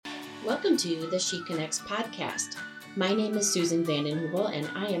Welcome to the She Connects podcast. My name is Susan Vandenhoevel, and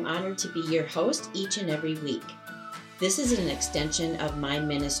I am honored to be your host each and every week. This is an extension of my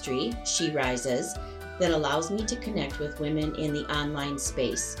ministry, She Rises, that allows me to connect with women in the online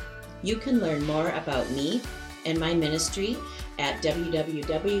space. You can learn more about me and my ministry at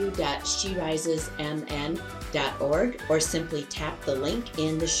www.sherisesmn.org or simply tap the link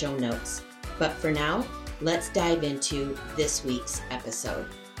in the show notes. But for now, let's dive into this week's episode.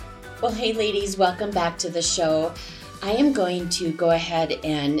 Well, hey ladies, welcome back to the show. I am going to go ahead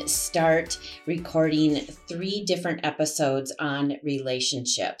and start recording 3 different episodes on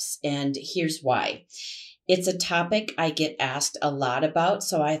relationships, and here's why. It's a topic I get asked a lot about,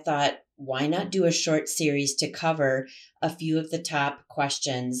 so I thought, why not do a short series to cover a few of the top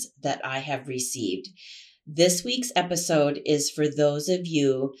questions that I have received. This week's episode is for those of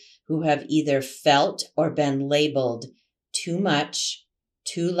you who have either felt or been labeled too much,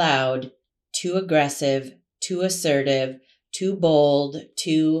 too loud, too aggressive, too assertive, too bold,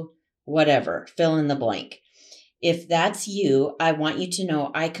 too whatever, fill in the blank. If that's you, I want you to know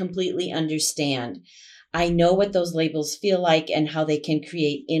I completely understand. I know what those labels feel like and how they can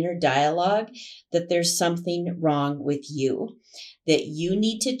create inner dialogue that there's something wrong with you, that you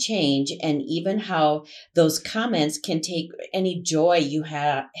need to change, and even how those comments can take any joy you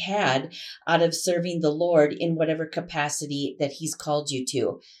had out of serving the Lord in whatever capacity that He's called you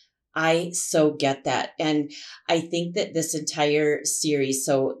to. I so get that. And I think that this entire series,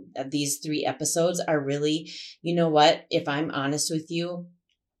 so these 3 episodes are really, you know what, if I'm honest with you,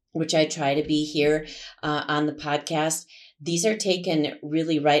 which I try to be here on the podcast, these are taken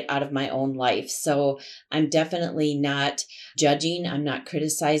really right out of my own life. So I'm definitely not judging. I'm not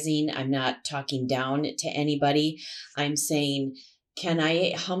criticizing. I'm not talking down to anybody. I'm saying, can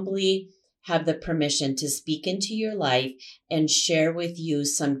I humbly have the permission to speak into your life and share with you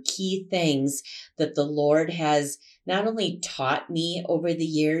some key things that the Lord has not only taught me over the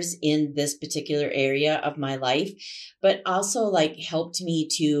years in this particular area of my life, but also helped me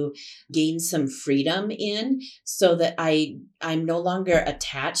to gain some freedom in, so that I'm no longer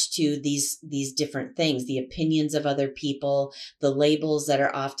attached to these different things, the opinions of other people, the labels that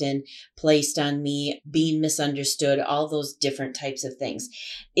are often placed on me, being misunderstood, all those different types of things.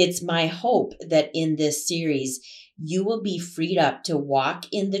 It's my hope that in this series, you will be freed up to walk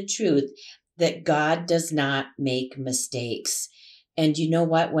in the truth that God does not make mistakes. And you know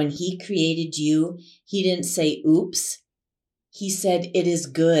what? When He created you, He didn't say, oops. He said, it is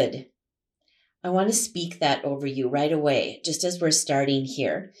good. I want to speak that over you right away, just as we're starting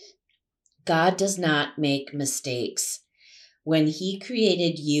here. God does not make mistakes. When He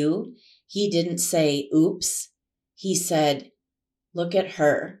created you, He didn't say, oops. He said, look at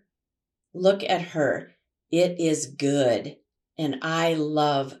her. Look at her. It is good. And I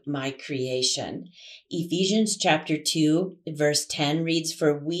love my creation. Ephesians chapter 2, verse 10 reads,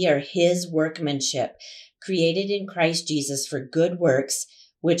 for we are His workmanship, created in Christ Jesus for good works,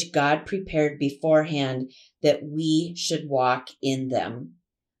 which God prepared beforehand that we should walk in them.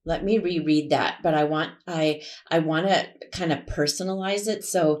 Let me reread that, but I want to kind of personalize it.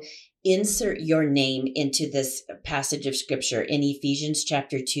 So insert your name into this passage of scripture in Ephesians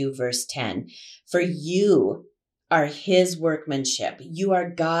chapter 2, verse 10. For you are His workmanship. You are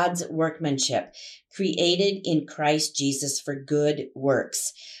God's workmanship, created in Christ Jesus for good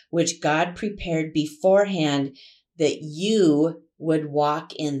works, which God prepared beforehand that you would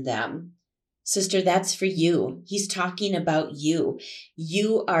walk in them. Sister, that's for you. He's talking about you.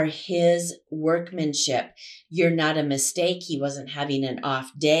 You are His workmanship. You're not a mistake. He wasn't having an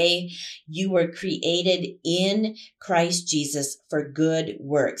off day. You were created in Christ Jesus for good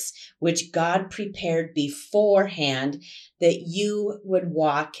works, which God prepared beforehand that you would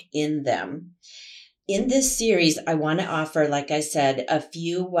walk in them. In this series, I want to offer, like I said, a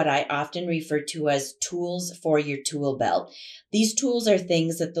few what I often refer to as tools for your tool belt. These tools are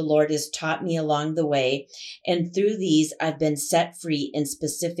things that the Lord has taught me along the way, and through these, I've been set free in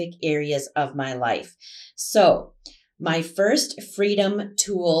specific areas of my life. So, my first freedom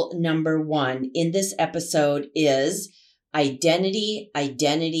tool number 1 in this episode is identity,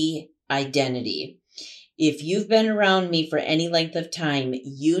 identity, identity. If you've been around me for any length of time,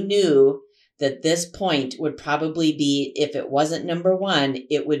 you knew that this point would probably be, if it wasn't number 1,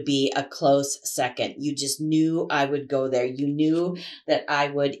 it would be a close second. You just knew I would go there. You knew that I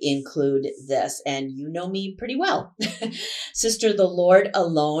would include this, and you know me pretty well. Sister, the Lord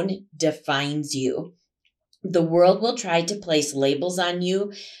alone defines you. The world will try to place labels on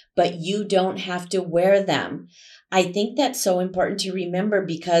you, but you don't have to wear them. I think that's so important to remember,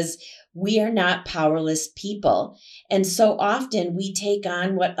 because We are not powerless people. And so often we take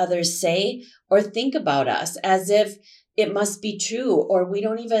on what others say or think about us as if it must be true, or we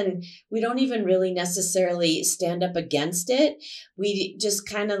don't even really necessarily stand up against it. We just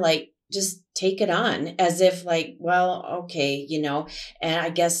kind of just take it on as if well, okay, and I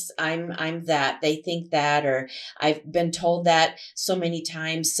guess I'm that. They think that, or I've been told that so many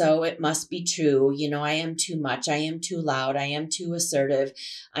times, so it must be true. I am too much. I am too loud. I am too assertive.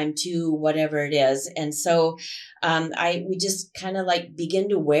 I'm too whatever it is. And so we just kind of begin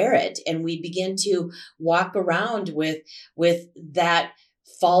to wear it, and we begin to walk around with that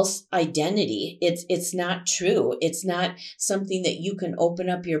false identity. It's not true. It's not something that you can open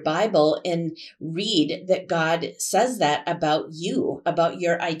up your Bible and read that God says that about you, about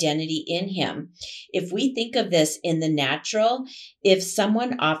your identity in him. If we think of this in the natural, if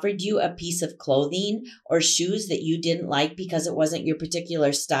someone offered you a piece of clothing or shoes that you didn't like because it wasn't your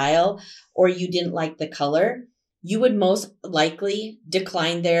particular style, or you didn't like the color, you would most likely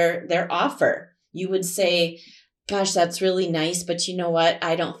decline their offer. You would say, gosh, that's really nice, but you know what?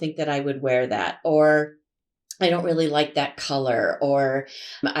 I don't think that I would wear that. Or I don't really like that color. Or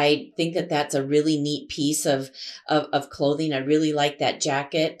I think that that's a really neat piece of clothing. I really like that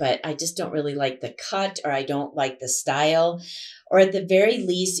jacket, but I just don't really like the cut, or I don't like the style. Or at the very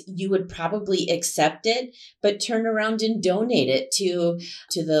least, you would probably accept it, but turn around and donate it to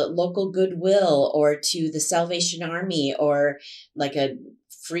the local Goodwill, or to the Salvation Army, or like a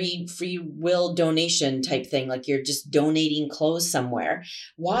free will donation type thing, like you're just donating clothes somewhere.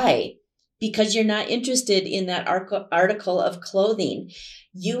 Why? Because you're not interested in that article of clothing.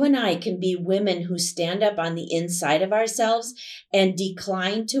 You and I can be women who stand up on the inside of ourselves and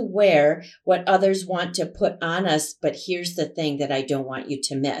decline to wear what others want to put on us. But here's the thing that I don't want you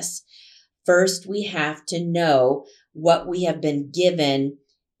to miss. First, we have to know what we have been given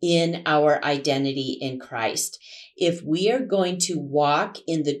in our identity in Christ. If we are going to walk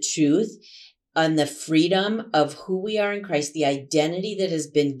in the truth and the freedom of who we are in Christ, the identity that has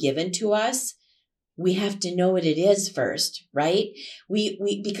been given to us, we have to know what it is first, right?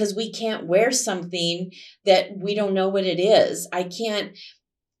 Because we can't wear something that we don't know what it is. I can't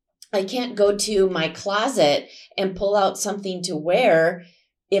go to my closet and pull out something to wear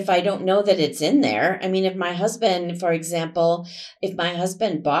if I don't know that it's in there. I mean, if my husband, for example, if my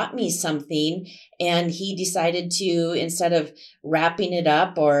husband bought me something and he decided to, instead of wrapping it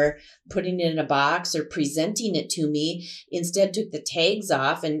up or putting it in a box or presenting it to me, instead took the tags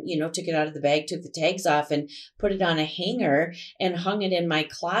off and, took it out of the bag, took the tags off and put it on a hanger and hung it in my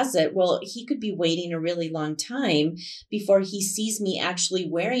closet. Well, he could be waiting a really long time before he sees me actually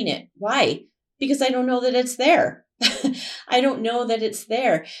wearing it. Why? Because I don't know that it's there. I don't know that it's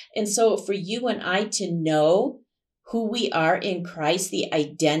there. And so for you and I to know who we are in Christ, the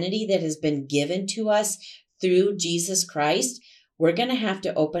identity that has been given to us through Jesus Christ, we're going to have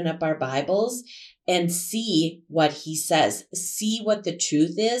to open up our Bibles and see what he says, see what the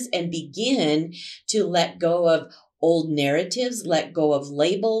truth is, and begin to let go of old narratives, let go of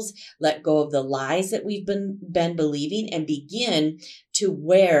labels, let go of the lies that we've been believing, and begin to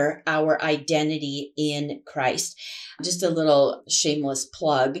wear our identity in Christ. Just a little shameless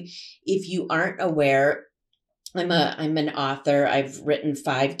plug. If you aren't aware, I'm an author. I've written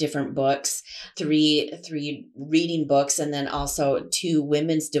 5 different books, three reading books, and then also 2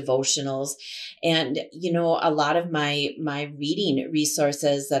 women's devotionals. And, a lot of my reading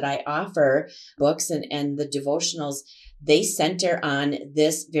resources that I offer, books and the devotionals, they center on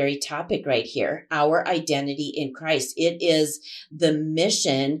this very topic right here, our identity in Christ. It is the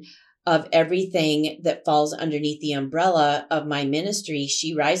mission of everything that falls underneath the umbrella of my ministry,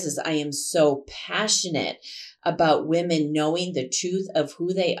 She Rises. I am so passionate about women knowing the truth of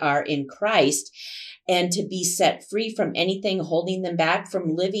who they are in Christ, and to be set free from anything holding them back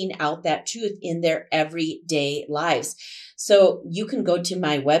from living out that truth in their everyday lives. So you can go to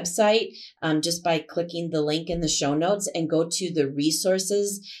my website just by clicking the link in the show notes and go to the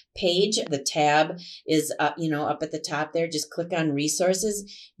resources page. The tab is up at the top there. Just click on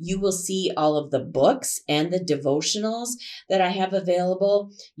resources. You will see all of the books and the devotionals that I have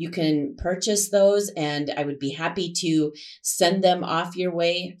available. You can purchase those, and I would be happy to send them off your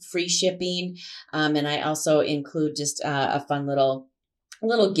way, free shipping. And I also include just a fun little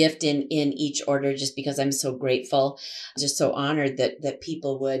gift in each order, just because I'm so grateful, just so honored that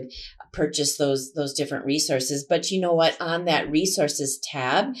people would purchase those different resources. But you know what? On that resources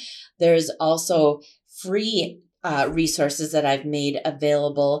tab, there's also free resources that I've made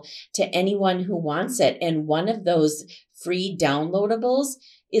available to anyone who wants it. And one of those free downloadables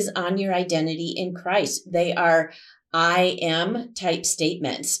is on your identity in Christ. They are I am type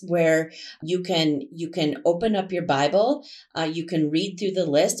statements where you can open up your Bible, you can read through the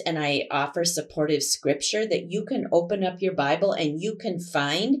list, and I offer supportive scripture that you can open up your Bible and you can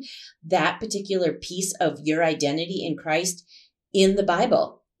find that particular piece of your identity in Christ in the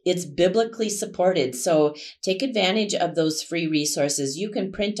Bible. It's biblically supported. So take advantage of those free resources. You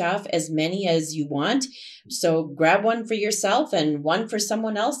can print off as many as you want. So grab one for yourself and one for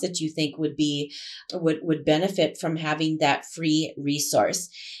someone else that you think would benefit from having that free resource.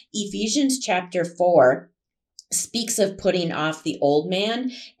 Ephesians chapter 4 speaks of putting off the old man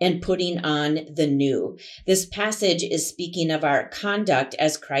and putting on the new. This passage is speaking of our conduct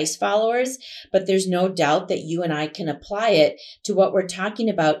as Christ followers, but there's no doubt that you and I can apply it to what we're talking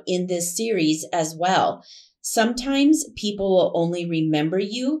about in this series as well. Sometimes people will only remember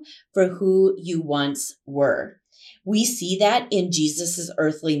you for who you once were. We see that in Jesus's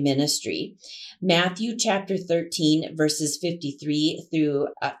earthly ministry. Matthew chapter 13, verses 53 through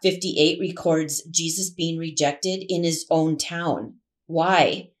 58 records Jesus being rejected in his own town.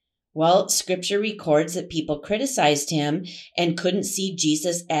 Why? Well, scripture records that people criticized him and couldn't see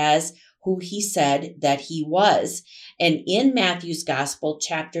Jesus as who he said that he was. And in Matthew's gospel,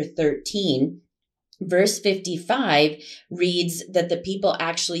 chapter 13, verse 55 reads that the people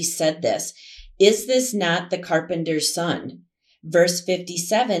actually said this, "Is this not the carpenter's son?" Verse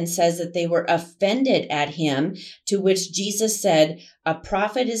 57 says that they were offended at him, to which Jesus said, "A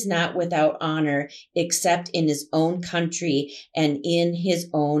prophet is not without honor except in his own country and in his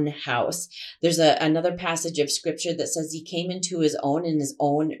own house." There's another passage of scripture that says he came into his own and his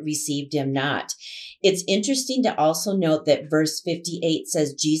own received him not. It's interesting to also note that verse 58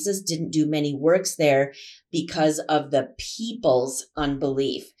 says Jesus didn't do many works there because of the people's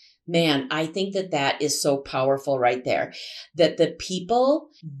unbelief. Man, I think that is so powerful right there, that the people,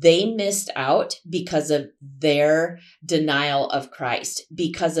 they missed out because of their denial of Christ,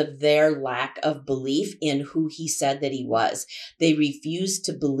 because of their lack of belief in who he said that he was. They refused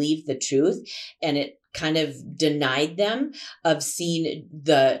to believe the truth, and it kind of denied them of seeing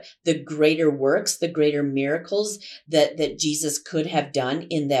the greater works, the greater miracles that Jesus could have done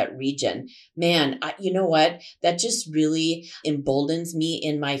in that region. Man, you know what? That just really emboldens me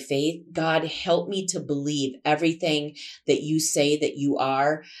in my faith. God, help me to believe everything that you say that you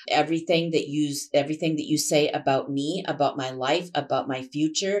are, everything that you say about me, about my life, about my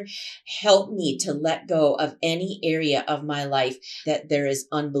future. Help me to let go of any area of my life that there is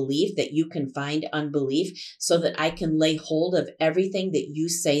unbelief, that you can find unbelief, so that I can lay hold of everything that you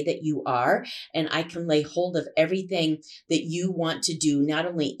say that you are, and I can lay hold of everything that you want to do, not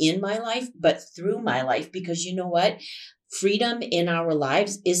only in my life, but through my life. Because you know what? Freedom in our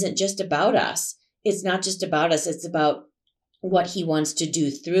lives isn't just about us. It's not just about us. It's about what he wants to do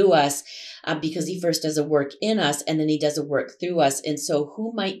through us, because he first does a work in us and then he does a work through us. And so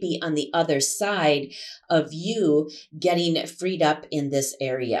who might be on the other side of you getting freed up in this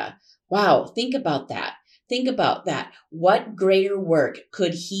area? Wow, think about that. Think about that. What greater work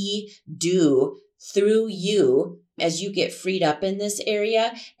could he do through you as you get freed up in this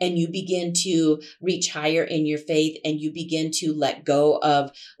area and you begin to reach higher in your faith and you begin to let go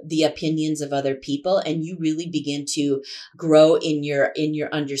of the opinions of other people and you really begin to grow in your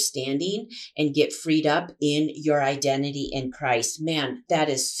understanding and get freed up in your identity in Christ? Man, that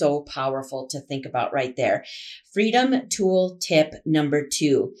is so powerful to think about right there. Freedom tool tip number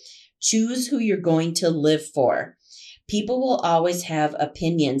 2. Choose who you're going to live for. People will always have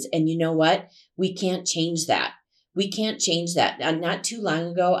opinions, and you know what? We can't change that. We can't change that. Not too long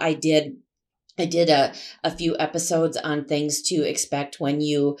ago, I did a few episodes on things to expect when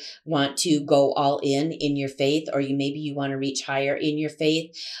you want to go all in your faith, or maybe you want to reach higher in your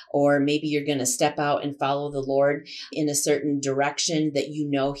faith, or maybe you're going to step out and follow the Lord in a certain direction that you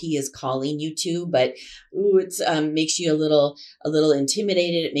know he is calling you to, but it makes you a little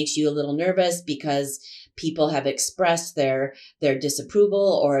intimidated. It makes you a little nervous because people have expressed their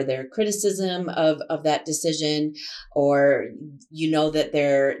disapproval or their criticism of that decision, or you know that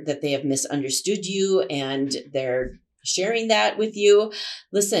they have misunderstood you and they're sharing that with you.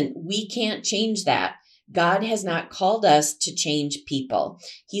 Listen, we can't change that. God has not called us to change people.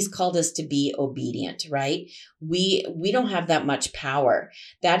 He's called us to be obedient, right? We don't have that much power.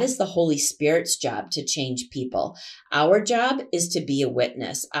 That is the Holy Spirit's job, to change people. Our job is to be a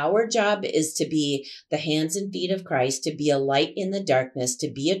witness. Our job is to be the hands and feet of Christ, to be a light in the darkness, to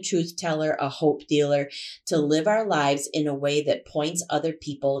be a truth teller, a hope dealer, to live our lives in a way that points other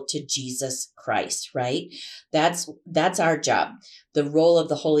people to Jesus Christ, right? That's our job. The role of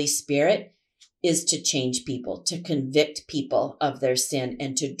the Holy Spirit is to change people, to convict people of their sin,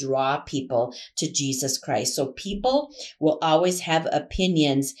 and to draw people to Jesus Christ. So people will always have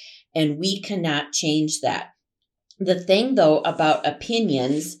opinions, and we cannot change that. The thing, though, about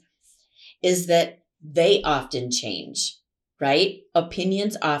opinions is that they often change, right?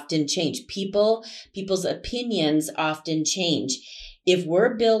 Opinions often change. People's opinions often change. If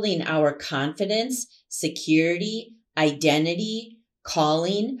we're building our confidence, security, identity,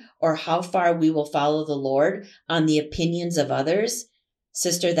 calling, or how far we will follow the Lord on the opinions of others,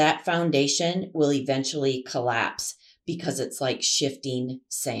 sister, that foundation will eventually collapse because it's like shifting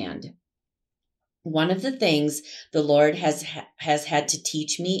sand. One of the things the Lord has had to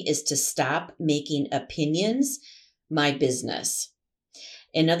teach me is to stop making opinions my business.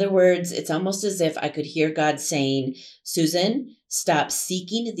 In other words, it's almost as if I could hear God saying, Susan, stop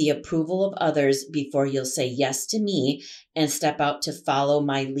seeking the approval of others before you'll say yes to me and step out to follow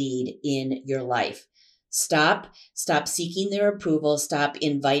my lead in your life. Stop seeking their approval. Stop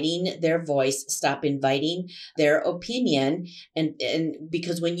inviting their voice. Stop inviting their opinion. And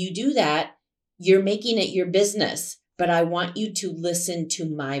because when you do that, you're making it your business. But I want you to listen to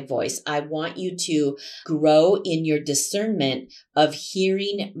my voice. I want you to grow in your discernment of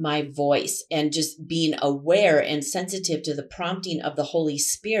hearing my voice and just being aware and sensitive to the prompting of the Holy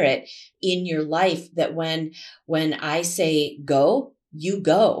Spirit in your life, that when I say go, you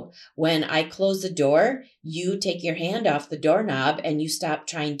go. When I close the door, you take your hand off the doorknob and you stop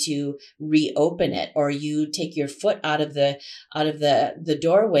trying to reopen it, or you take your foot out of the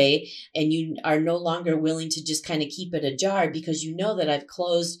doorway and you are no longer willing to just kind of keep it ajar because you know that I've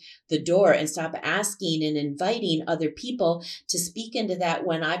closed the door, and stop asking and inviting other people to speak into that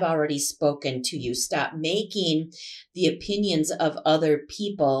when I've already spoken to you. Stop making the opinions of other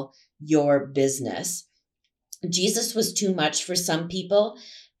people your business. Jesus was too much for some people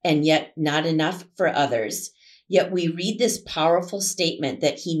and yet not enough for others. Yet we read this powerful statement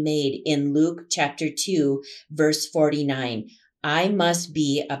that he made in Luke chapter 2, verse 49. I must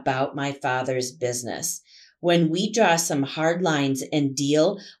be about my Father's business. When we draw some hard lines and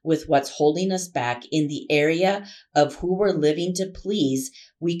deal with what's holding us back in the area of who we're living to please,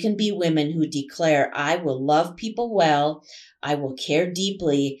 we can be women who declare, I will love people well, I will care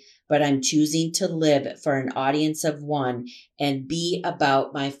deeply, but I'm choosing to live for an audience of one and be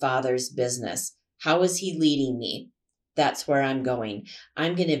about my Father's business. How is he leading me? That's where I'm going.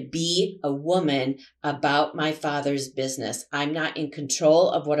 I'm going to be a woman about my Father's business. I'm not in control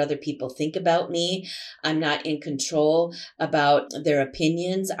of what other people think about me. I'm not in control about their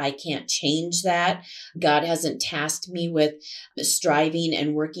opinions. I can't change that. God hasn't tasked me with striving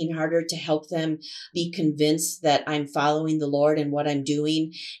and working harder to help them be convinced that I'm following the Lord and what I'm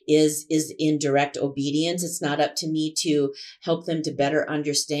doing is in direct obedience. It's not up to me to help them to better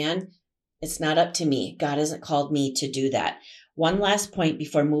understand. It's not up to me. God hasn't called me to do that. One last point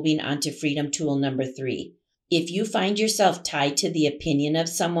before moving on to freedom tool number 3. If you find yourself tied to the opinion of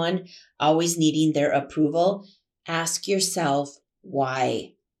someone, always needing their approval, ask yourself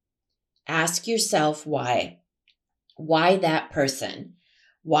why. Ask yourself why. Why that person?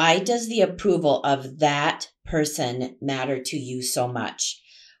 Why does the approval of that person matter to you so much?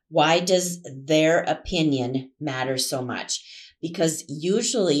 Why does their opinion matter so much? Because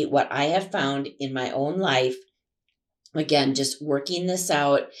usually what I have found in my own life, again, just working this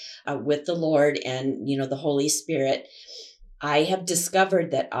out with the Lord and, the Holy Spirit, I have discovered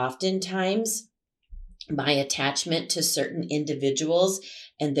that oftentimes my attachment to certain individuals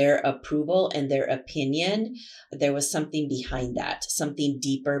and their approval and their opinion, there was something behind that, something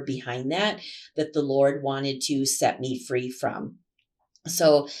deeper behind that the Lord wanted to set me free from.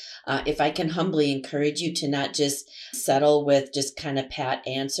 So if I can humbly encourage you to not just settle with just kind of pat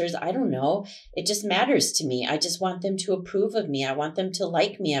answers, I don't know. It just matters to me. I just want them to approve of me. I want them to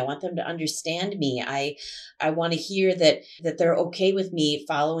like me. I want them to understand me. I want to hear that they're okay with me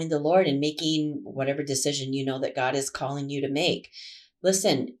following the Lord and making whatever decision that God is calling you to make.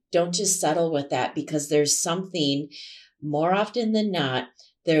 Listen, don't just settle with that, because there's something, more often than not,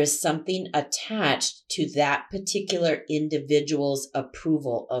 there is something attached to that particular individual's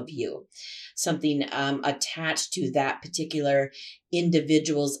approval of you, something attached to that particular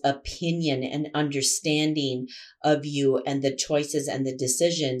individual's opinion and understanding of you and the choices and the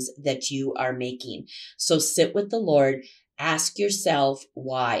decisions that you are making. So sit with the Lord, ask yourself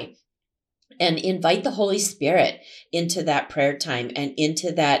why. and invite the Holy Spirit into that prayer time and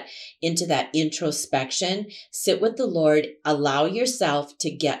into that introspection. Sit with the Lord, allow yourself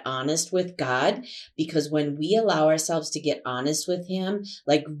to get honest with God, because when we allow ourselves to get honest with him,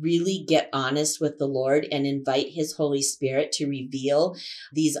 like really get honest with the Lord and invite his Holy Spirit to reveal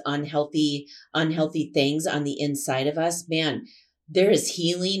these unhealthy things on the inside of us, man, there is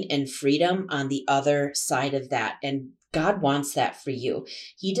healing and freedom on the other side of that. And God wants that for you.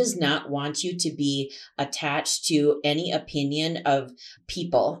 He does not want you to be attached to any opinion of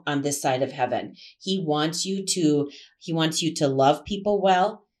people on this side of heaven. He wants you to love people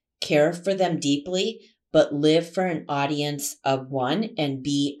well, care for them deeply, but live for an audience of one and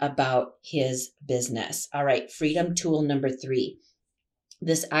be about his business. All right, freedom tool number 3.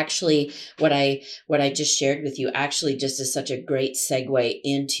 This actually, what I just shared with you actually just is such a great segue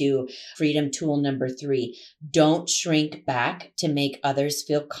into freedom tool number 3. Don't shrink back to make others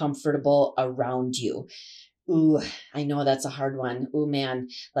feel comfortable around you. Ooh, I know that's a hard one. Ooh, man.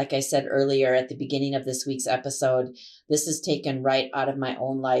 Like I said earlier at the beginning of this week's episode, this is taken right out of my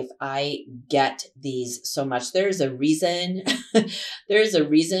own life. I get these so much. There's a reason. There's a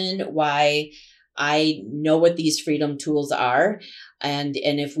reason why I know what these freedom tools are. And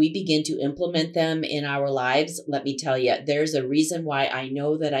if we begin to implement them in our lives, let me tell you, there's a reason why I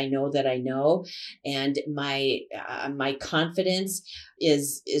know that I know that I know. And my confidence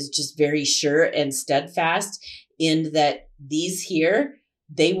is just very sure and steadfast in that these here,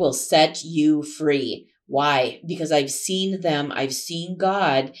 they will set you free. Why? Because I've seen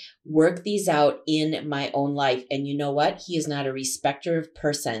God work these out in my own life. And you know what? He is not a respecter of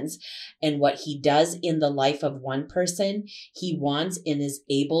persons. And what he does in the life of one person, he wants and is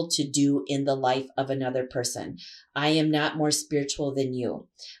able to do in the life of another person. I am not more spiritual than you.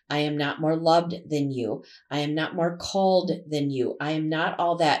 I am not more loved than you. I am not more called than you. I am not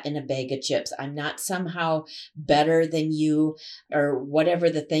all that in a bag of chips. I'm not somehow better than you or whatever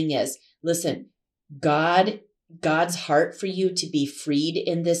the thing is. Listen, God's heart for you to be freed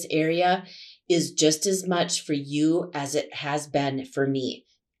in this area is just as much for you as it has been for me.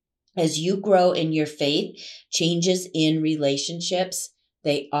 As you grow in your faith, changes in relationships,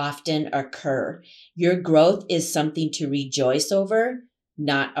 they often occur. Your growth is something to rejoice over,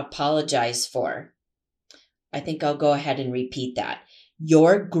 not apologize for. I think I'll go ahead and repeat that.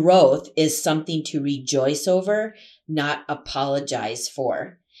 Your growth is something to rejoice over, not apologize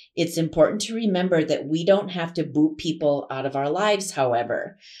for. It's important to remember that we don't have to boot people out of our lives,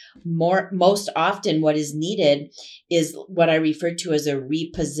 however. Most often what is needed is what I refer to as a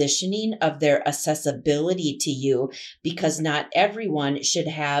repositioning of their accessibility to you, because not everyone should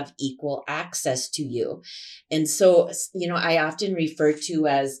have equal access to you. And so, I often refer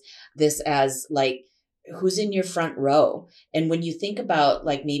to this as like, who's in your front row? And when you think about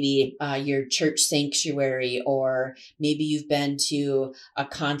like maybe your church sanctuary, or maybe you've been to a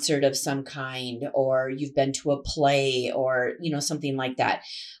concert of some kind, or you've been to a play, or, something like that.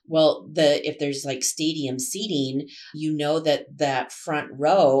 Well, if there's like stadium seating, that front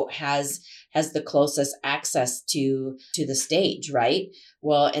row has the closest access to the stage, right?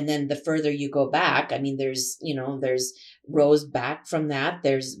 Well, and then the further you go back, I mean, there's rows back from that.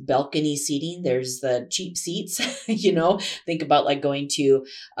 There's balcony seating. There's the cheap seats, think about like going to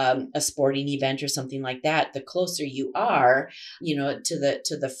a sporting event or something like that. The closer you are, to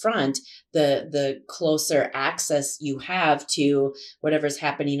the front, the closer access you have to whatever's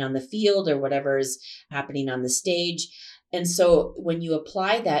happening on the field or whatever's happening on the stage. And so when you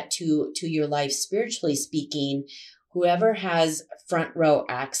apply that to your life, spiritually speaking, whoever has front row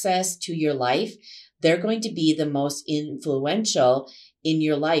access to your life, they're going to be the most influential in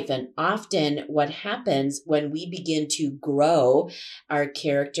your life. And often what happens when we begin to grow, our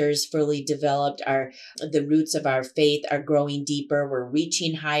characters fully developed, the roots of our faith are growing deeper, we're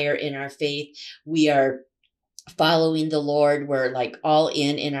reaching higher in our faith, we are following the Lord, we're like all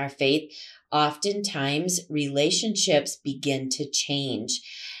in our faith. Oftentimes relationships begin to change.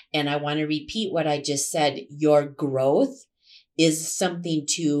 And I want to repeat what I just said. Your growth is something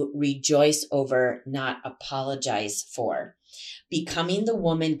to rejoice over, not apologize for. Becoming the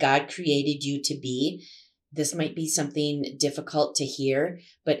woman God created you to be, this might be something difficult to hear,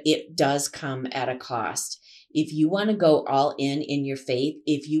 but it does come at a cost. If you want to go all in your faith,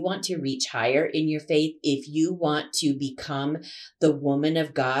 if you want to reach higher in your faith, if you want to become the woman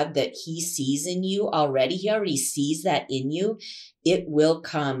of God that he sees in you already, he already sees that in you, it will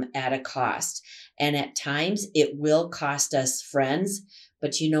come at a cost. And at times it will cost us friends,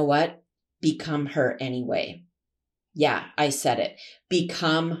 but you know what? Become her anyway. Yeah, I said it.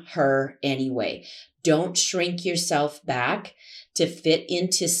 Become her anyway. Don't shrink yourself back to fit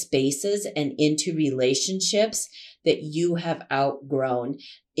into spaces and into relationships that you have outgrown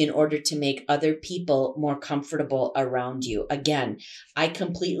in order to make other people more comfortable around you. Again, I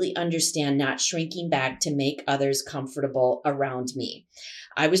completely understand not shrinking back to make others comfortable around me.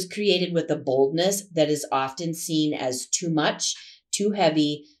 I was created with a boldness that is often seen as too much, too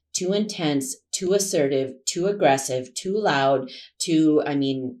heavy, too intense, too assertive, too aggressive, too loud,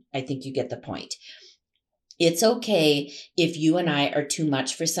 I think you get the point. It's okay if you and I are too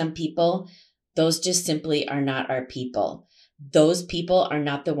much for some people. Those just simply are not our people. Those people are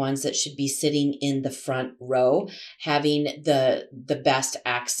not the ones that should be sitting in the front row, having the best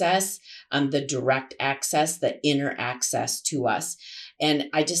access, the direct access, the inner access to us. And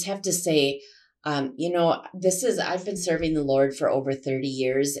I just have to say, I've been serving the Lord for over 30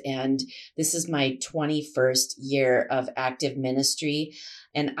 years, and this is my 21st year of active ministry.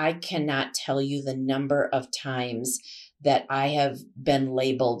 And I cannot tell you the number of times that I have been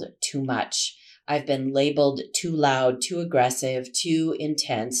labeled too much. I've been labeled too loud, too aggressive, too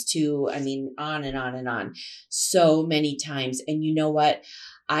intense, on and on and on. So many times. And you know what?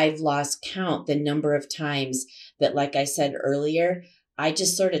 I've lost count the number of times that, like I said earlier, I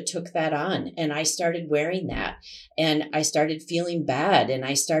just sort of took that on and I started wearing that and I started feeling bad and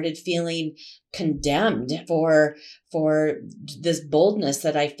I started feeling condemned for this boldness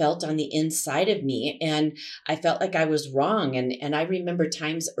that I felt on the inside of me. And I felt like I was wrong. And I remember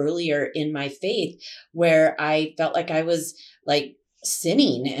times earlier in my faith where I felt like I was like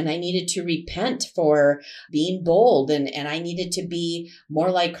sinning and I needed to repent for being bold and I needed to be more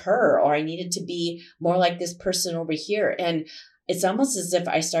like her, or I needed to be more like this person over here. And it's almost as if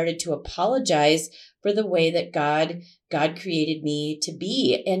I started to apologize for the way that God created me to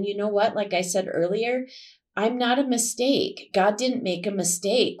be. And you know what? Like I said earlier, I'm not a mistake. God didn't make a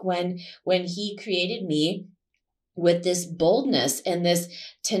mistake when he created me with this boldness and this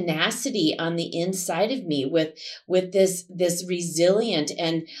tenacity on the inside of me, with this resilient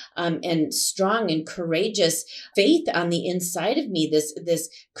and strong and courageous faith on the inside of me, this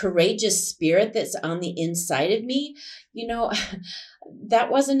courageous spirit that's on the inside of me.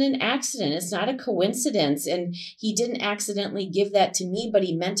 That wasn't an accident. It's not a coincidence. And he didn't accidentally give that to me, but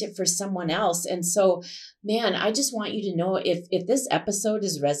he meant it for someone else. And so, man, I just want you to know, if this episode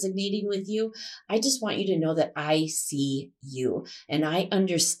is resonating with you, I just want you to know that I see you and I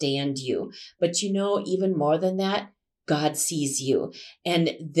understand you. But even more than that, God sees you.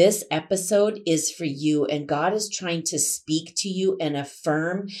 And this episode is for you. And God is trying to speak to you and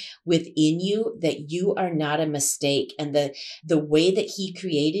affirm within you that you are not a mistake. And the way that he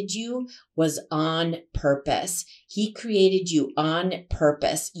created you was on purpose. He created you on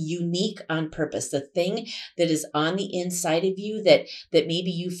purpose, unique on purpose. The thing that is on the inside of you that maybe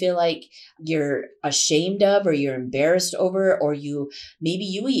you feel like you're ashamed of, or you're embarrassed over, or maybe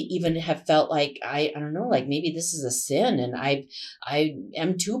you even have felt like, I don't know, like maybe this is a sin and I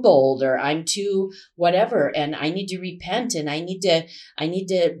am too bold, or I'm too whatever, and I need to repent, and I need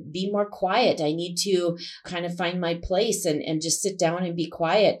to be more quiet. I need to kind of find my place and just sit down and be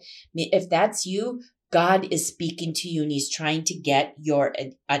quiet. If that's you, God is speaking to you and he's trying to get your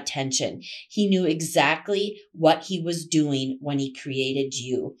attention. He knew exactly what he was doing when he created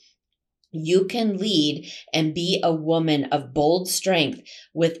you. You can lead and be a woman of bold strength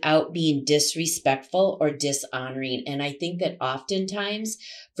without being disrespectful or dishonoring. And I think that oftentimes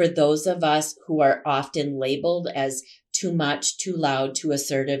for those of us who are often labeled as too much, too loud, too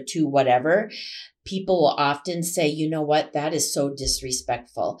assertive, too whatever, people will often say, you know what, that is so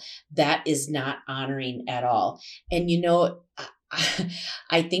disrespectful. That is not honoring at all. And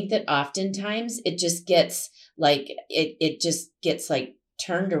I think that oftentimes it just gets like, it just gets like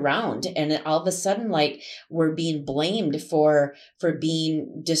turned around, and all of a sudden, like, we're being blamed for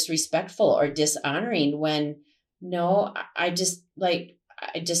being disrespectful or dishonoring, when no, I just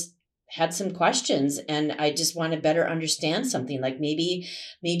had some questions and I just want to better understand something. Like maybe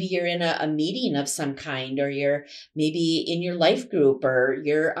you're in a meeting of some kind, or you're maybe in your life group, or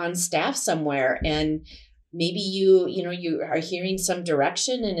you're on staff somewhere, and maybe you are hearing some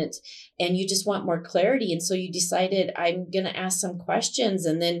direction and you just want more clarity. And so you decided, I'm going to ask some questions.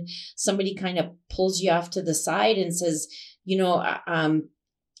 And then somebody kind of pulls you off to the side and says,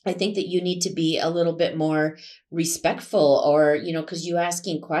 I think that you need to be a little bit more respectful, or, because you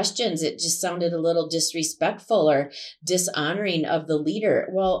asking questions, it just sounded a little disrespectful or dishonoring of the leader.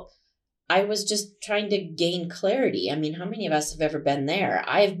 Well, I was just trying to gain clarity. I mean, how many of us have ever been there?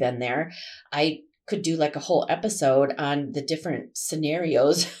 I've been there. I could do like a whole episode on the different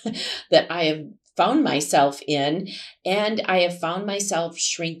scenarios that I have found myself in, and I have found myself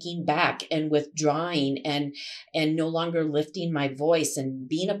shrinking back and withdrawing and no longer lifting my voice and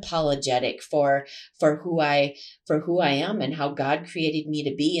being apologetic for who I am and how God created me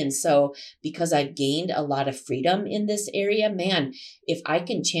to be. And so because I've gained a lot of freedom in this area, man, if I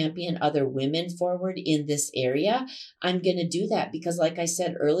can champion other women forward in this area, I'm going to do that, because like I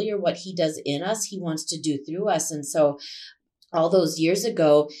said earlier, what he does in us, he wants to do through us. And so all those years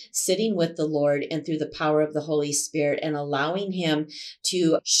ago, sitting with the Lord and through the power of the Holy Spirit and allowing him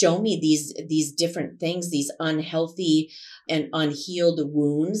to show me these different things, these unhealthy and unhealed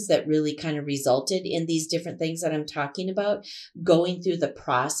wounds that really kind of resulted in these different things that I'm talking about, going through the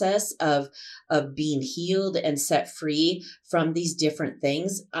process of being healed and set free from these different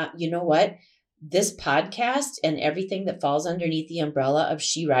things. You know what? This podcast and everything that falls underneath the umbrella of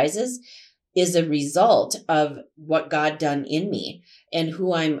She Rises is a result of what God done in me and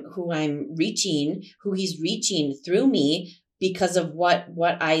who I'm reaching, who he's reaching through me, because of what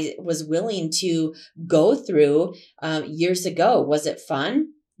I was willing to go through years ago. Was it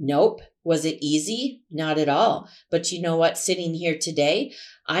fun? Nope. Was it easy? Not at all. But you know what? Sitting here today,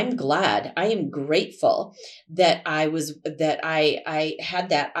 I'm glad. I am grateful that I had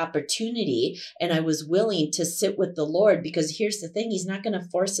that opportunity and I was willing to sit with the Lord, because here's the thing. He's not going to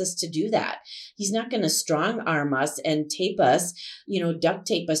force us to do that. He's not going to strong arm us and tape us, duct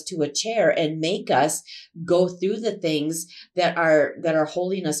tape us to a chair and make us go through the things that are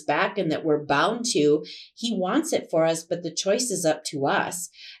holding us back and that we're bound to. He wants it for us, but the choice is up to us.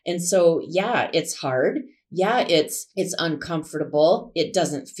 And so, yeah, it's hard. Yeah, it's uncomfortable. It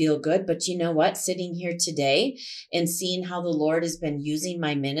doesn't feel good. But you know what? Sitting here today and seeing how the Lord has been using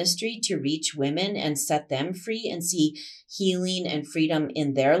my ministry to reach women and set them free and see healing and freedom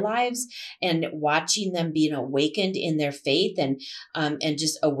in their lives, and watching them being awakened in their faith and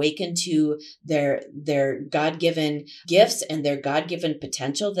just awakened to their God-given gifts and their God-given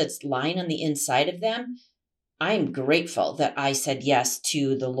potential that's lying on the inside of them. I'm grateful that I said yes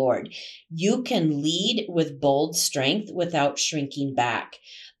to the Lord. You can lead with bold strength without shrinking back.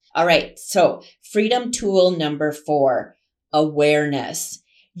 All right. So freedom tool number 4, awareness.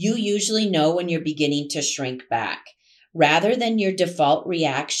 You usually know when you're beginning to shrink back. Rather than your default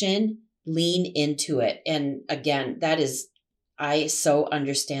reaction, lean into it. And again, I so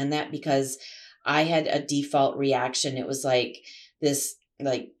understand that, because I had a default reaction. It was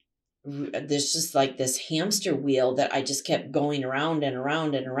there's just like this hamster wheel that I just kept going around and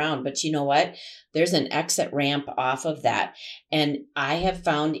around and around. But you know what? There's an exit ramp off of that. And I have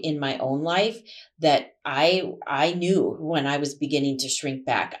found in my own life that I knew when I was beginning to shrink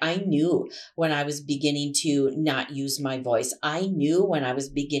back. I knew when I was beginning to not use my voice. I knew when I was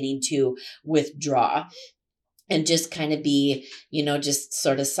beginning to withdraw and just kind of be, just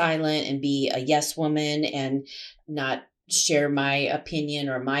sort of silent and be a yes woman and not share my opinion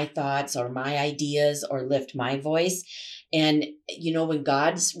or my thoughts or my ideas or lift my voice. And, when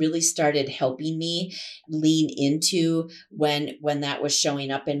God really started helping me lean into when that was showing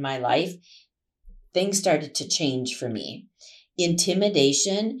up in my life, things started to change for me.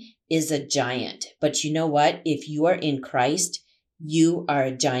 Intimidation is a giant, but you know what? If you are in Christ, you are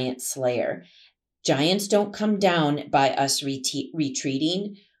a giant slayer. Giants don't come down by us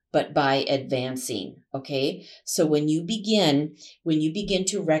retreating, but by advancing. Okay. So when you begin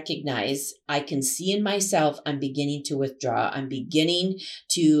to recognize, I can see in myself, I'm beginning to withdraw. I'm beginning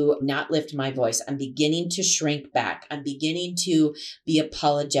to not lift my voice. I'm beginning to shrink back. I'm beginning to be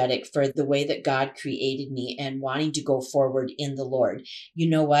apologetic for the way that God created me and wanting to go forward in the Lord. You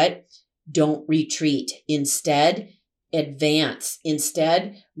know what? Don't retreat. Instead, advance.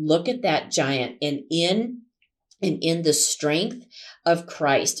 Instead, look at that giant and in the strength of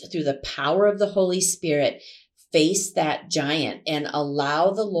Christ, through the power of the Holy Spirit, face that giant and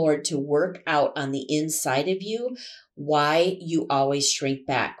allow the Lord to work out on the inside of you why you always shrink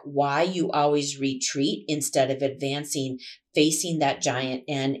back, why you always retreat instead of advancing, facing that giant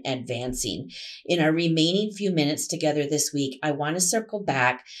and advancing. In our remaining few minutes together this week, I want to circle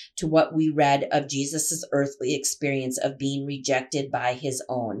back to what we read of Jesus's earthly experience of being rejected by his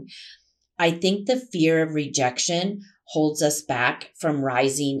own. I think the fear of rejection holds us back from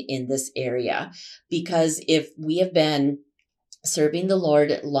rising in this area, because if we have been serving the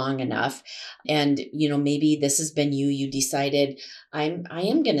Lord long enough. And, maybe this has been you decided I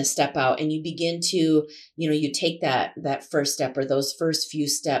am going to step out, and you begin to, you take that first step or those first few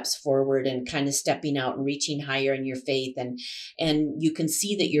steps forward and kind of stepping out and reaching higher in your faith. And you can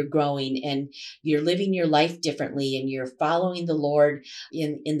see that you're growing and you're living your life differently, and you're following the Lord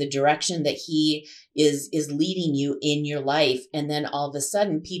in the direction that he is leading you in your life. And then all of a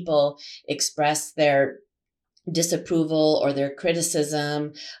sudden people express their disapproval or their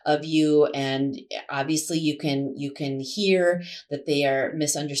criticism of you, and obviously you can hear that they are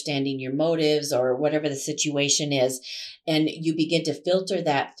misunderstanding your motives or whatever the situation is, and you begin to filter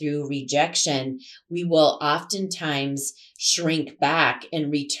that through rejection. We will oftentimes shrink back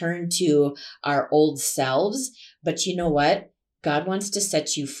and return to our old selves, but you know what? God wants to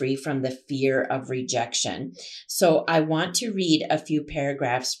set you free from the fear of rejection. So I want to read a few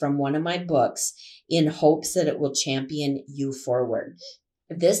paragraphs from one of my books in hopes that it will champion you forward.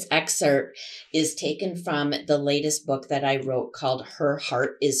 This excerpt is taken from the latest book that I wrote called Her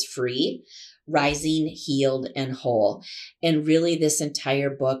Heart is Free, Rising, Healed, and Whole. And really, this entire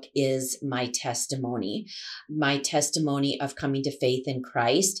book is my testimony of coming to faith in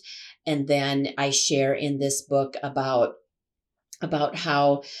Christ. And then I share in this book about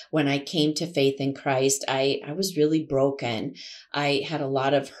how when I came to faith in Christ, I was really broken. I had a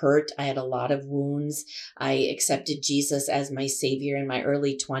lot of hurt. I had a lot of wounds. I accepted Jesus as my Savior in my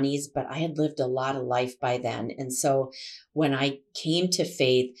early 20s, but I had lived a lot of life by then. And so when I came to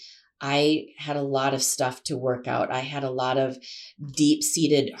faith, I had a lot of stuff to work out. I had a lot of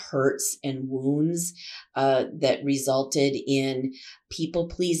deep-seated hurts and wounds that resulted in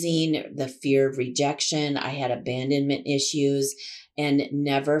people-pleasing, the fear of rejection. I had abandonment issues and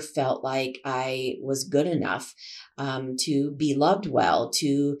never felt like I was good enough to be loved well,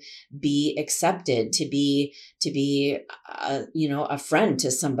 to be accepted, to be a friend to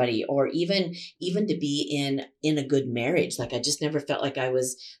somebody, or even to be in a good marriage. Like I just never felt like I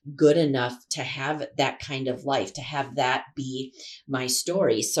was good enough to have that kind of life, to have that be my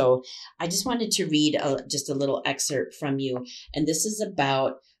story. So I just wanted to read just a little excerpt from you, and this is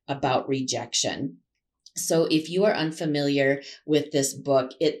about rejection. So if you are unfamiliar with this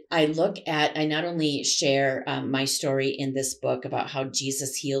book, I not only share my story in this book about how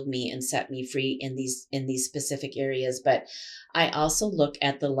Jesus healed me and set me free in these specific areas, but I also look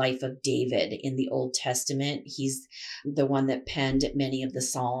at the life of David in the Old Testament. He's the one that penned many of the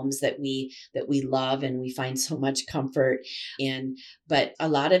Psalms that we love and we find so much comfort in. But a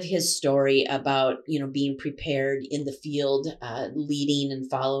lot of his story about, being prepared in the field, leading and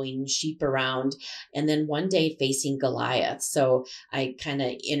following sheep around, and then one day facing Goliath. So I kind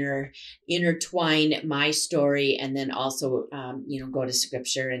of intertwine my story and then also, go to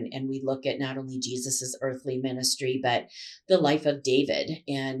scripture and we look at not only Jesus's earthly ministry, but the life of David,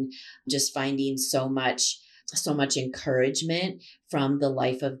 and just finding so much encouragement from the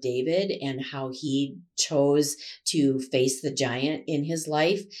life of David and how he chose to face the giant in his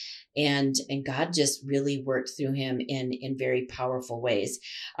life. And God just really worked through him in very powerful ways.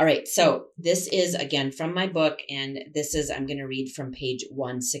 All right. So this is again from my book, and I'm going to read from page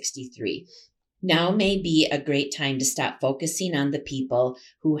 163. Now may be a great time to stop focusing on the people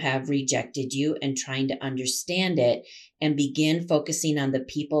who have rejected you and trying to understand it, and begin focusing on the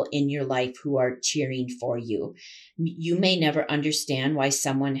people in your life who are cheering for you. You may never understand why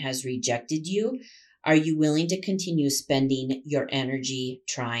someone has rejected you. Are you willing to continue spending your energy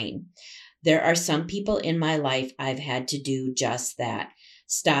trying? There are some people in my life I've had to do just that.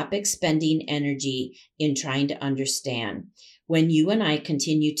 Stop expending energy in trying to understand. When you and I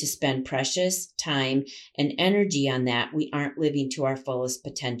continue to spend precious time and energy on that, we aren't living to our fullest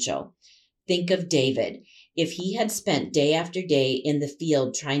potential. Think of David. If he had spent day after day in the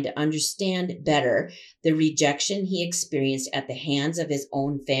field trying to understand better the rejection he experienced at the hands of his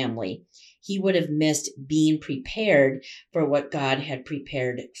own family, he would have missed being prepared for what God had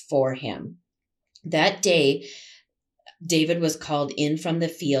prepared for him. That day, David was called in from the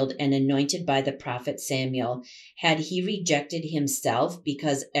field and anointed by the prophet Samuel. Had he rejected himself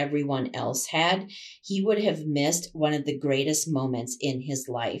because everyone else had, he would have missed one of the greatest moments in his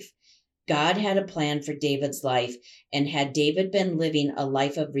life. God had a plan for David's life, and had David been living a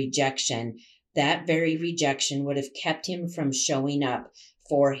life of rejection, that very rejection would have kept him from showing up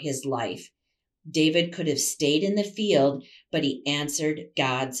for his life. David could have stayed in the field, but he answered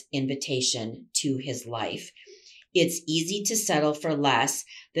God's invitation to his life. It's easy to settle for less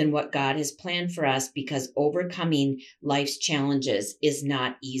than what God has planned for us because overcoming life's challenges is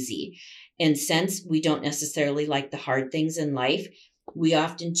not easy. And since we don't necessarily like the hard things in life, we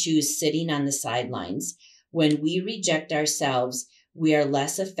often choose sitting on the sidelines. When we reject ourselves, we are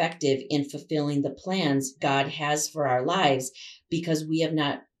less effective in fulfilling the plans God has for our lives because we have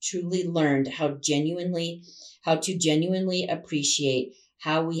not truly learned how to genuinely appreciate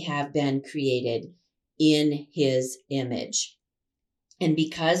how we have been created in His image. And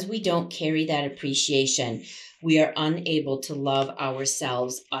because we don't carry that appreciation, we are unable to love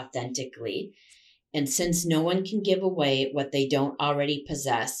ourselves authentically. And since no one can give away what they don't already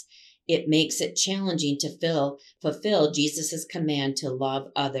possess, it makes it challenging to fulfill Jesus' command to love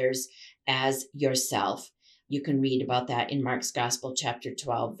others as yourself. You can read about that in Mark's Gospel, chapter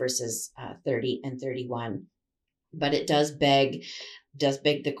 12, verses 30 and 31. But it does beg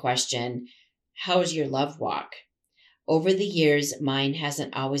the question, how is your love walk? Over the years, mine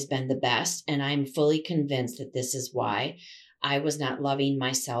hasn't always been the best, and I'm fully convinced that this is why. I was not loving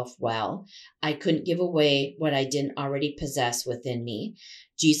myself well. I couldn't give away what I didn't already possess within me.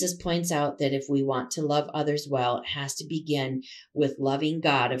 Jesus points out that if we want to love others well, it has to begin with loving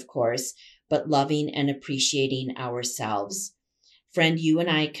God, of course, but loving and appreciating ourselves. Friend, you and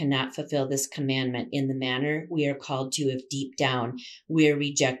I cannot fulfill this commandment in the manner we are called to if deep down we're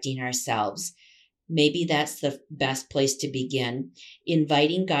rejecting ourselves. Maybe that's the best place to begin,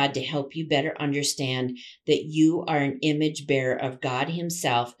 inviting God to help you better understand that you are an image bearer of God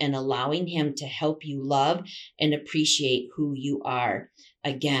Himself and allowing Him to help you love and appreciate who you are.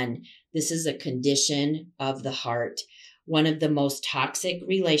 Again, this is a condition of the heart. One of the most toxic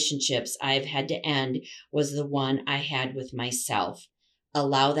relationships I've had to end was the one I had with myself.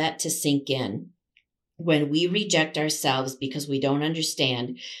 Allow that to sink in. When we reject ourselves because we don't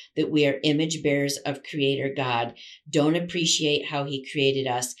understand that we are image bearers of Creator God, don't appreciate how He created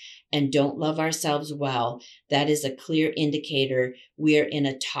us, and don't love ourselves well, that is a clear indicator we are in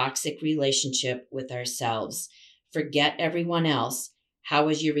a toxic relationship with ourselves. Forget everyone else. How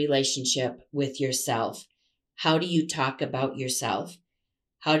is your relationship with yourself? How do you talk about yourself?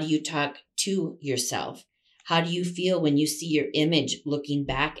 How do you talk to yourself? How do you feel when you see your image looking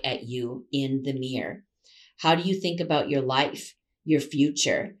back at you in the mirror? How do you think about your life, your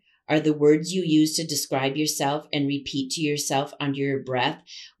future? Are the words you use to describe yourself and repeat to yourself under your breath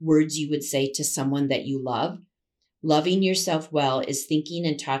words you would say to someone that you love? Loving yourself well is thinking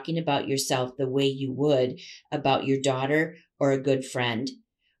and talking about yourself the way you would about your daughter or a good friend.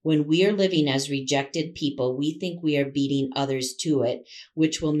 When we are living as rejected people, we think we are beating others to it,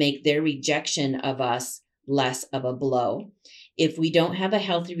 which will make their rejection of us less of a blow. If we don't have a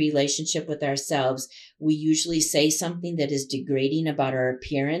healthy relationship with ourselves, we usually say something that is degrading about our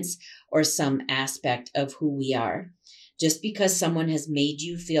appearance or some aspect of who we are. Just because someone has made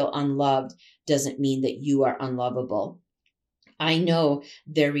you feel unloved doesn't mean that you are unlovable. I know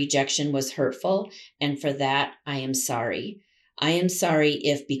their rejection was hurtful, and for that, I am sorry. I am sorry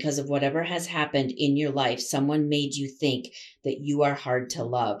if, because of whatever has happened in your life, someone made you think that you are hard to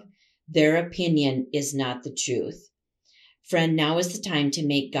love. Their opinion is not the truth. Friend, now is the time to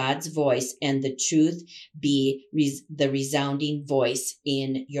make God's voice and the truth be the resounding voice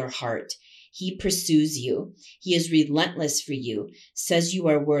in your heart. He pursues you. He is relentless for you, says you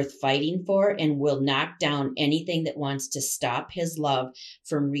are worth fighting for, and will knock down anything that wants to stop His love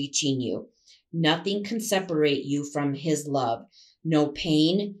from reaching you. Nothing can separate you from His love. No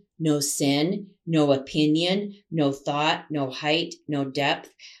pain, no sin, no opinion, no thought, no height, no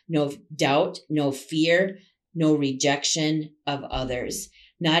depth, no doubt, no fear, no rejection of others.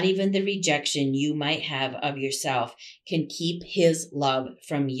 Not even the rejection you might have of yourself can keep His love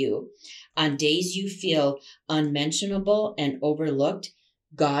from you. On days you feel unmentionable and overlooked,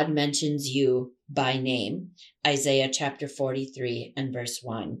 God mentions you by name. Isaiah chapter 43 and verse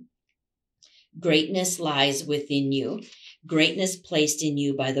 1. Greatness lies within you. Greatness placed in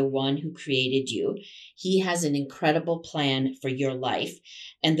you by the one who created you. He has an incredible plan for your life,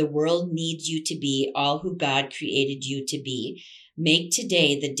 and the world needs you to be all who God created you to be. Make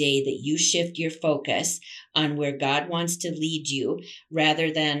today the day that you shift your focus on where God wants to lead you rather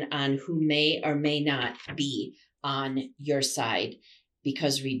than on who may or may not be on your side,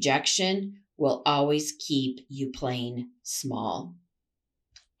 because rejection will always keep you playing small.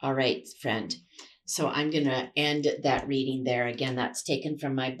 All right, friend. So I'm going to end that reading there. Again, that's taken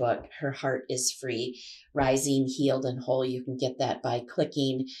from my book, Her Heart is Free, Rising, Healed, and Whole. You can get that by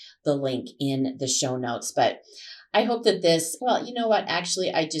clicking the link in the show notes. But I hope that this, well, you know what?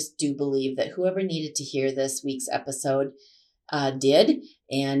 Actually, I just do believe that whoever needed to hear this week's episode did.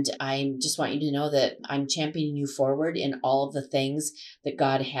 And I just want you to know that I'm championing you forward in all of the things that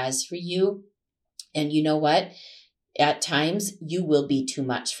God has for you. And you know what? At times, you will be too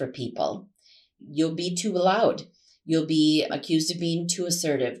much for people. You'll be too loud. You'll be accused of being too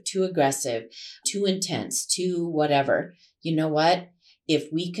assertive, too aggressive, too intense, too whatever. You know what?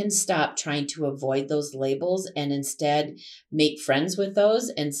 If we can stop trying to avoid those labels and instead make friends with those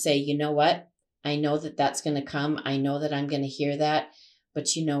and say, you know what? I know that that's going to come. I know that I'm going to hear that.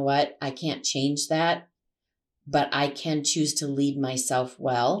 But you know what? I can't change that. But I can choose to lead myself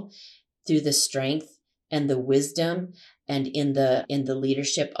well through the strength and the wisdom and in the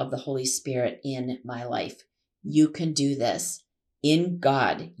leadership of the Holy Spirit in my life. You can do this. In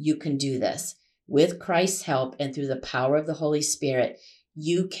God, you can do this. With Christ's help and through the power of the Holy Spirit,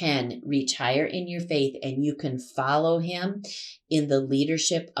 you can reach higher in your faith and you can follow him in the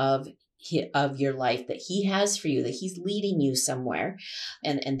leadership of your life that he has for you, that he's leading you somewhere.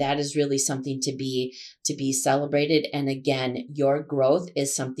 And that is really something to be celebrated. And again, your growth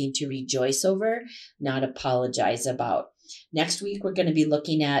is something to rejoice over, not apologize about. Next week, we're going to be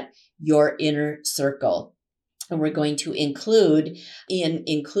looking at your inner circle. And we're going to include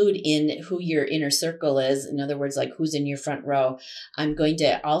in who your inner circle is. In other words, like who's in your front row. I'm going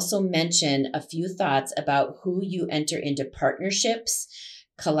to also mention a few thoughts about who you enter into partnerships,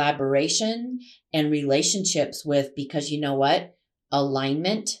 collaboration, and relationships with, because you know what?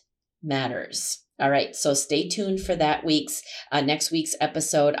 Alignment matters. All right, so stay tuned for that next week's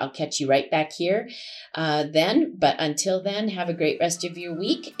episode. I'll catch you right back here then. But until then, have a great rest of your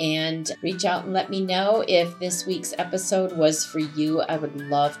week and reach out and let me know if this week's episode was for you. I would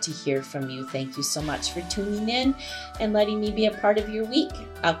love to hear from you. Thank you so much for tuning in and letting me be a part of your week.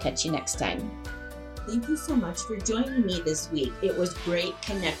 I'll catch you next time. Thank you so much for joining me this week. It was great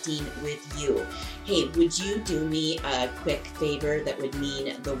connecting with you. Hey, would you do me a quick favor that would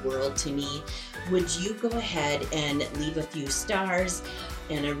mean the world to me? Would you go ahead and leave a few stars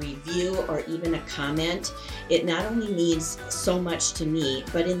and a review or even a comment? It not only means so much to me,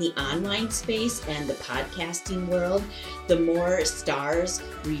 but in the online space and the podcasting world, the more stars,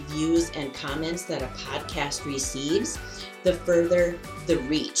 reviews, and comments that a podcast receives, the further the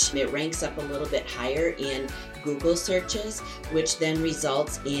reach. It ranks up a little bit higher in Google searches, which then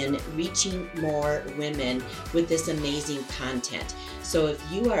results in reaching more women with this amazing content. So if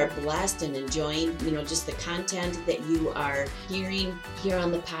you are blessed and enjoying, just the content that you are hearing here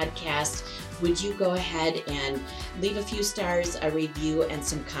on the podcast, would you go ahead and leave a few stars, a review, and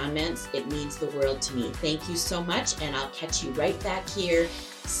some comments? It means the world to me. Thank you so much, and I'll catch you right back here,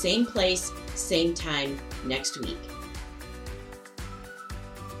 same place, same time next week.